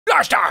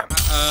First time.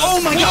 Oh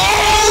my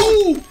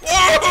god!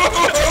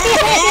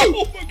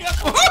 Oh my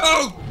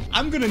god!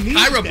 I'm gonna need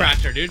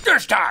chiropractor, dude.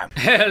 This time.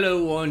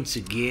 Hello once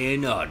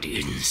again,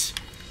 audience.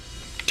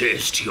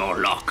 Test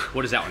your luck.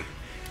 What is that one?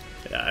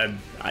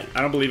 I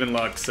don't believe in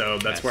luck, so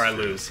that's where I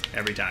lose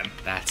every time.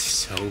 That's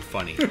so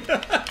funny. Wait,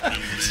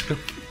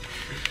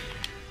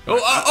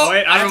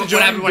 I have to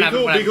join. Be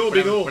cool.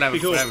 I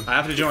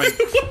have to join.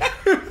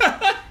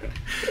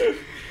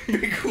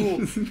 Be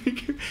cool.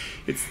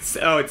 It's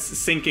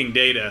syncing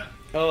data.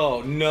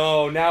 Oh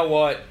no! Now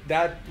what?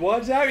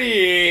 What's that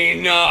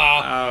mean?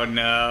 Oh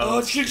no! Oh,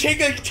 it's gonna take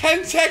like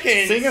 10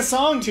 seconds. Sing a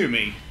song to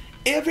me.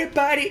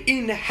 Everybody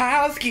in the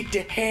house, get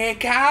the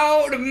heck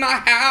out of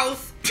my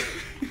house.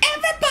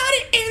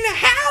 Everybody in the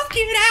house,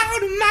 get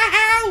out of my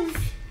house.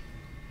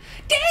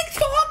 Thanks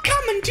for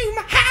coming to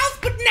my house,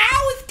 but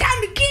now it's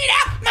time to get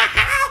out my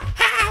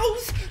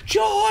house.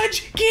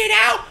 George, get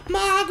out.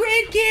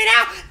 Margaret, get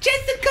out.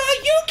 Jessica,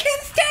 you can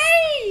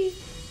stay.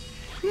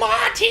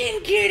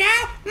 Martin, get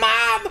out.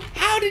 Mom,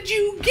 how did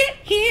you get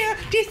here?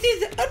 This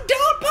is an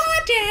adult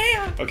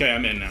party. Okay,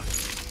 I'm in now.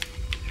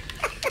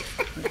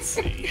 Let's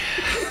see.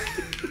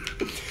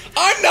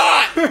 I'm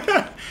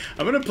not.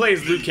 I'm gonna play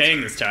as Liu Kang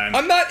this time.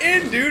 I'm not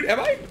in, dude. Am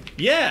I?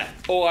 Yeah.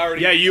 Oh, I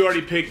already. Yeah, you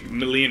already picked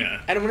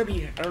Melina. I don't want to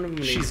be. I don't want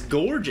to be. She's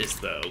gorgeous,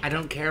 though. I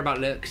don't care about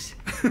looks.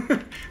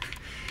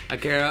 I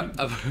care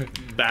about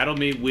Battle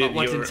me with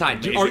what's your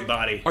inside. amazing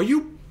body. Are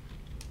you?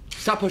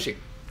 Stop pushing.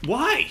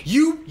 Why?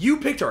 You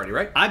picked already,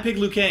 right? I picked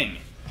Liu Kang.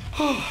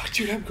 Oh,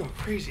 dude, I'm going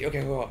crazy.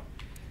 Okay, well,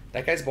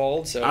 that guy's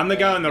bald, so. I'm the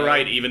guy on the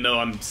right, even though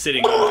I'm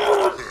sitting.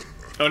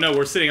 Oh no,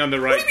 we're sitting on the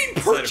right. What do you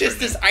mean purchase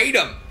this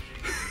item?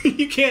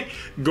 You can't.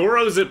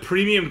 Goro's a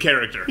premium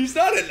character. He's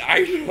not an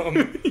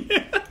item.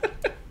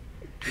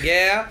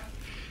 Yeah.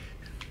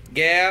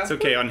 It's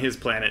okay, on his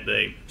planet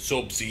they.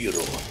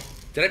 Sub-Zero.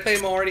 Did I play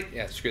him already?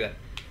 Yeah, screw that.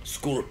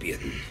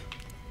 Scorpion.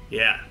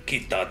 Yeah.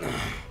 Kitana.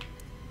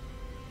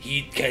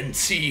 He can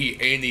see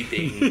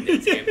anything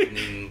that's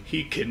happening.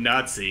 He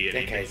cannot see That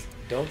anything. guy's.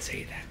 Don't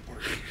say that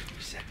word. You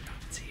said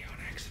Nazi on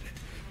accident.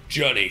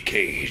 Johnny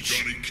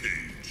Cage.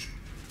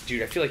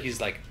 Dude, I feel like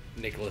he's like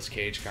Nicolas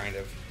Cage, kind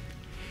of.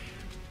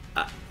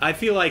 I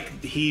feel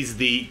like he's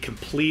the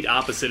complete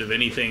opposite of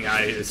anything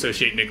I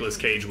associate Nicolas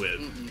Cage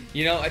with.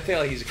 You know, I feel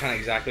like he's kind of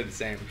exactly the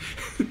same.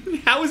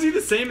 How is he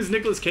the same as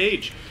Nicolas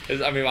Cage?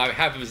 I mean,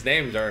 half of his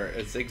names are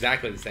it's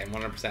exactly the same,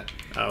 100%.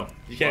 Oh,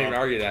 You can't even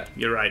argue that.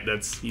 You're right.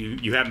 That's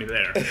you have me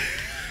there.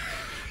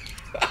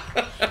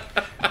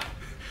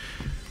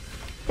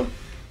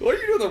 What are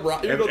you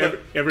doing?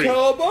 Every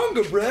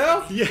Cowabunga,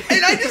 bro. Yeah.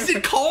 And I just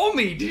said, call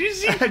me. Did you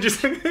see? I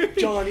just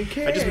Johnny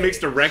Cage. I just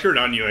mixed a record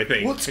on you. I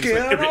think. What's I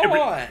just going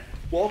went, on?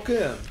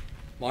 Welcome.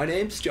 My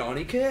name's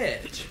Johnny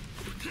Cage.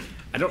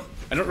 I don't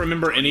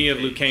remember any of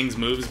Liu Kang's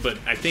moves, but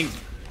I think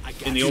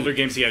in the older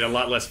games he had a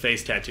lot less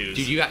face tattoos.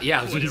 Dude, you got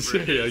I was gonna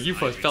say, you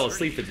fell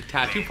asleep at the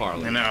tattoo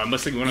parlor. I know. I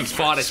must have went on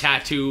Fought a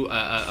tattoo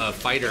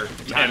fighter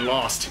and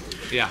lost.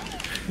 Yeah.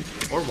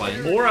 Or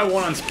won. Or I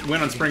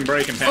went on spring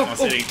break in Panama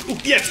City.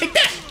 Yeah, take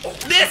that.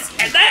 This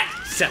and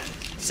that.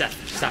 Seth,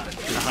 stop it.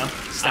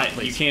 Stop,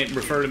 please. You can't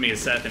refer to me as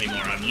Seth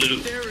anymore. I'm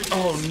Lou.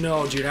 Oh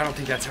no, dude, I don't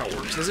think that's how it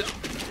works, is it?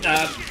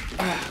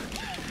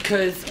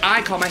 Cause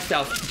I call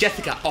myself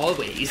Jessica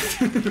always.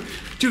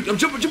 Dude, I'm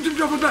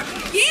jumping back.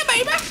 Yeah,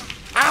 baby.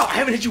 Ow, I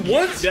haven't hit you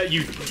once. Yeah,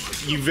 you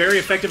very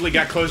effectively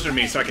got closer to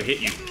me so I could hit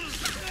you.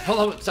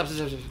 Hold on, stop.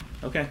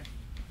 Okay.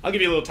 I'll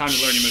give you a little time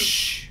to learn your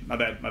moves. My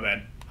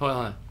bad. Hold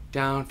on.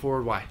 Down,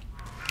 forward, Y.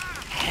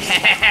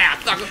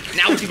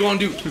 Now what you gonna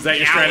do? Is that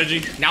your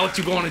strategy? Now what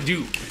you gonna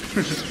do?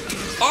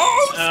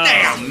 Oh,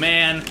 snap. Oh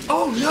man.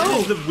 Oh no.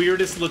 This is the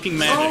weirdest looking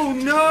magic. Oh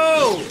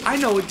no. I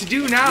know what to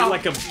do now. You're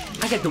like a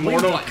I got the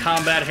Mortal win button.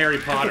 Kombat Harry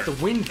I Potter. got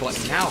the win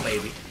button now,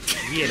 baby.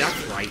 Yeah,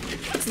 that's right.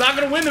 It's not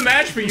gonna win the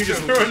match for you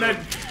just throwing that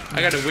I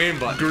got the win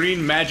button.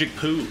 green magic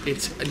poo.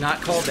 It's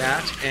not called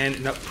that,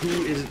 and no,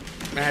 poo is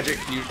magic.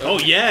 Oh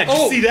yeah, did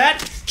you see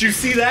that? Did you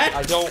see that?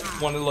 I don't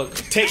want to look.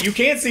 You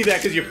can't see that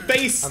because your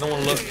face I don't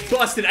want to look.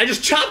 busted. I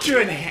just chopped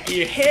your head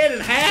in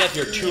half. Jeff,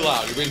 you're too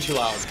loud. You're being too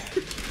loud.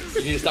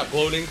 You need to stop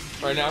gloating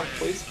right now,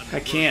 please. I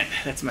can't.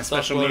 That's my Stop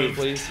special gloating, move.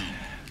 please.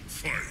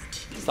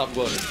 Stop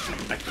gloating.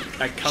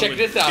 I come Check with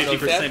this out, 50%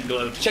 Seth.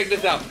 glow. Check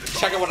this out.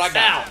 Check out what I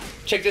got. Ow.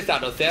 Check this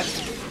out,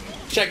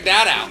 Seth. Check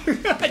that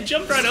out. I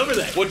jumped right over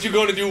that. What you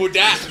gonna do with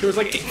that? There was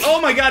like,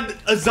 oh my god,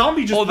 a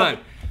zombie just. Hold on.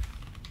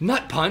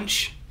 Nut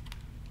punch.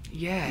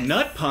 Yeah.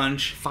 Nut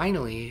punch.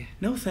 Finally.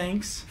 No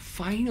thanks.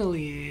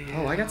 Finally.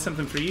 Oh, I got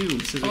something for you.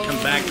 As soon as we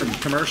come back from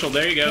commercial,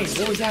 there you go. Hey,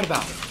 what was that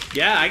about?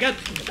 Yeah, I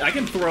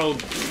can throw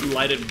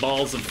lighted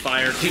balls of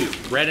fire too.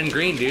 Red and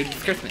green, dude.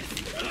 It's Christmas.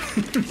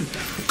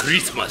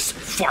 Christmas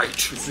fight.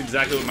 This is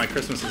exactly what my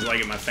Christmas was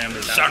like at my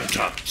family's house.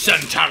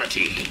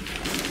 Fatality.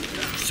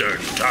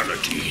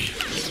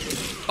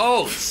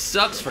 Oh,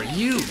 sucks for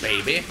you,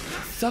 baby.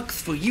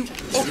 Sucks for you.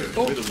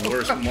 We're the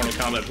worst Mortal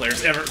Kombat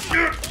players ever.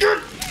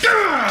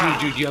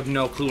 Dude, you have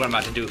no clue what I'm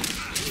about to do.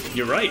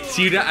 You're right.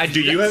 See,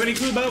 Do you have any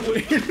clue about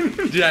what?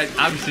 Dude,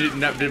 obviously it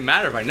didn't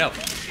matter if I know.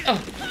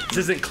 This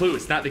isn't Clue.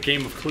 It's not the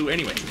game of Clue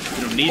anyway.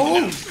 You don't need to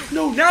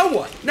know. No, now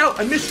what? Now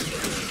I missed.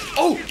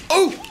 Oh.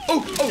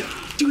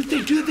 Do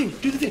the thing.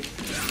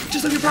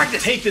 Just let me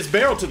practice. Take this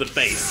barrel to the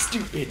face.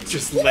 Stupid.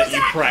 Just let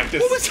you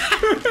practice. What was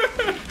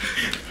that?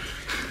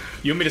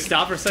 You want me to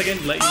stop for a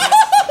second? Let you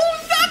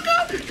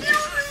Sucker!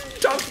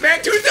 Talk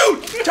smack too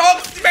soon!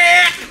 Talk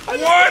smack! One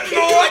more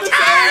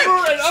time!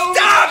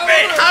 Stop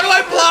it! How do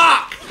I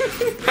block?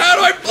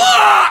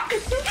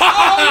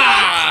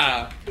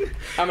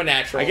 I'm a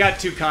natural. I got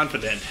too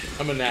confident.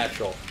 I'm a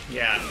natural.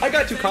 Yeah. I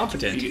got too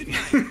competent.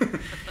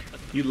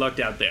 You lucked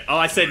out there. Oh,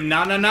 I said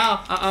no.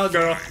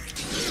 Girl.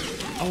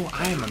 Oh,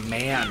 I am a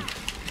man.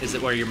 Is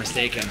it where you're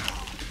mistaken?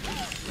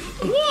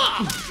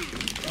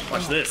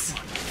 Watch this.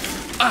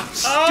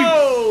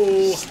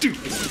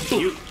 Stupid.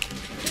 You,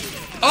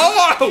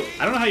 Oh!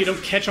 I don't know how you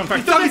don't catch on fire.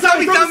 Zombie!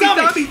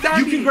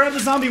 You can grab the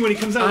zombie when he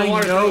comes out of the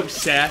water. I know,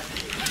 Seth.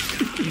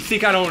 You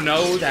think I don't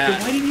know that?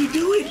 Why didn't you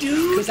do it,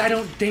 dude? Because I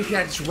don't think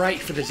that's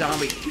right for the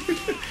zombie.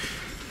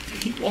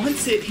 He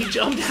wants it. He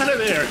jumped out of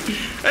there.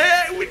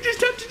 Hey, we just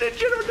touched the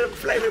gentleman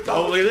flaming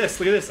ball. Oh, look at this.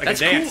 I That's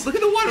can dance. cool. Look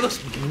at the water. It looks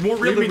more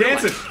real Look than at me real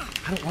dancing.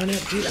 life. I don't want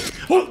to do that.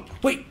 Oh,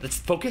 wait. Let's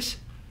focus.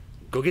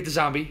 Go get the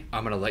zombie.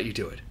 I'm going to let you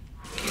do it.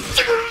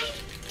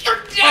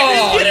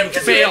 Oh, you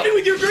failed.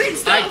 With your green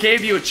stuff. I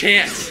gave you a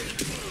chance.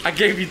 I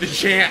gave you the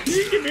chance.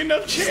 You give me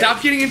enough chance.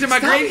 Stop getting into my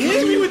green.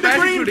 hitting me with the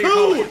green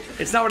poo.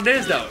 It's not what it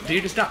is, though.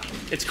 Dude, it's not.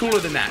 It's cooler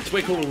than that. It's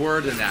way cooler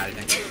word than that, I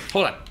think.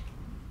 Hold on.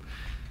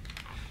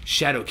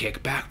 Shadow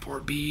kick,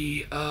 backboard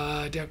B,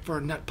 deck for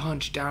a nut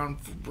punch, down,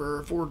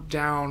 forward,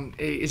 down.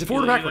 A. Is it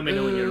forward or backward? Let me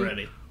know when you're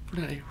ready.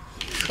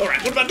 All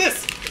Right, what about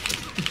this?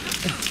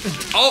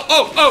 Oh.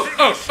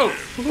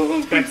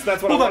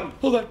 That's what I want.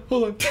 Hold on.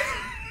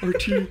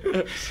 RT.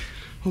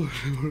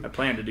 I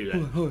plan to do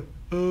that. Hold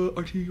on.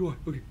 RT-Y.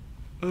 Okay.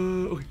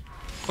 Okay.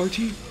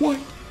 RT-Y.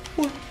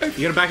 You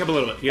gotta back up a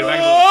little bit. You gotta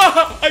back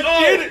up a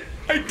little bit.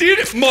 I did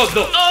it,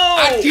 mother.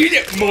 I did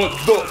it,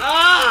 mother.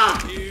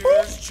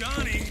 Here's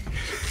Johnny.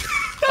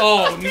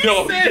 Oh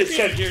no! He just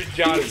said, "Here's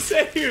Johnny." He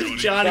said,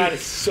 "Here's Johnny." That is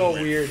so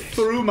weird.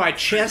 Through my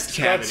chest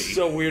cavity. That's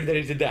so weird that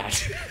he did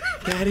that.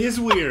 That is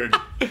weird.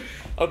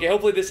 Okay,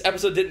 hopefully this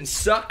episode didn't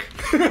suck.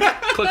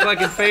 Click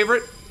like and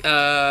favorite.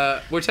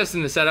 We're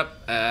testing the setup,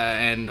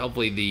 and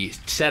hopefully the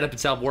setup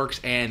itself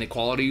works and the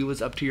quality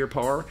was up to your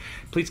par.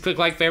 Please click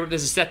like, favorite.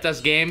 This is Seth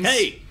Does Games.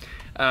 Hey!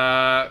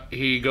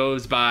 He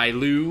goes by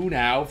Lou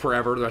now,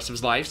 forever, the rest of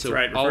his life. So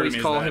right, always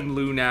call that. him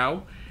Lou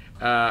now.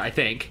 I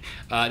think.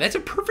 That's a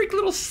perfect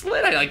little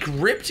slit. I like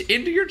ripped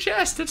into your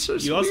chest. That's so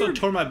You weird. also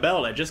tore my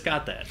belt. I just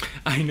got that.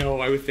 I know.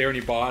 I was there and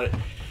he bought it.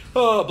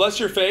 Oh, bless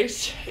your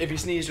face. If you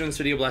sneeze during this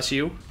video, bless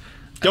you.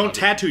 Don't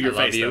tattoo your I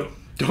love face, you.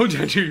 though. Don't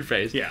tattoo your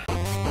face. Yeah.